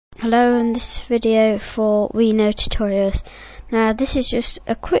Hello, in this video for We Know Tutorials. Now this is just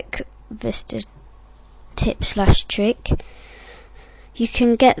a quick Vista tip slash trick. You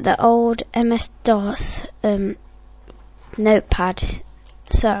can get the old MS-DOS notepad.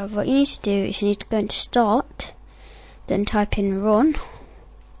 So what you need to do is you need to go into Start, then type in Run,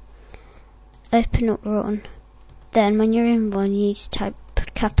 open up Run. Then when you're in Run you need to type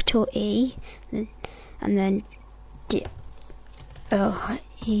capital E and then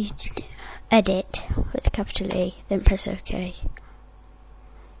edit with capital E, then press OK.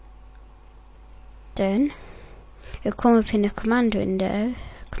 Then it'll come up in a command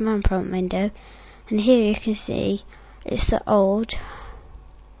prompt window, and here you can see it's the old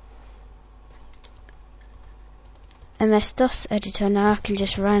MS-DOS editor. Now I can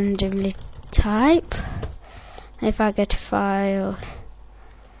just randomly type. If I go to File,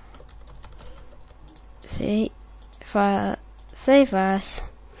 File, Save As,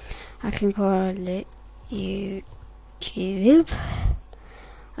 I can call it YouTube.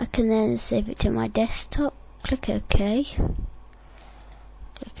 I can then save it to my desktop. Click OK.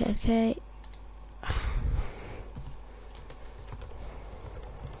 Click OK.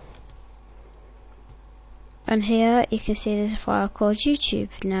 And here you can see there's a file called YouTube.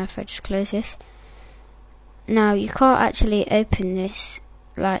 Now if I just close this, now you can't actually open this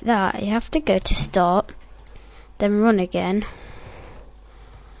like that. You have to go to Start, then Run again,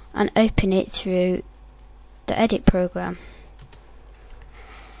 and open it through the edit program.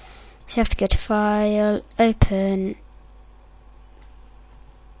 So you have to go to File, Open,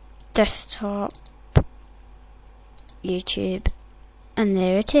 Desktop, YouTube, and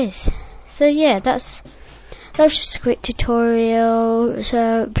there it is. So yeah, that was just a quick tutorial.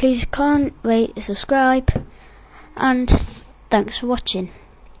 So please can't wait to subscribe, and thanks for watching.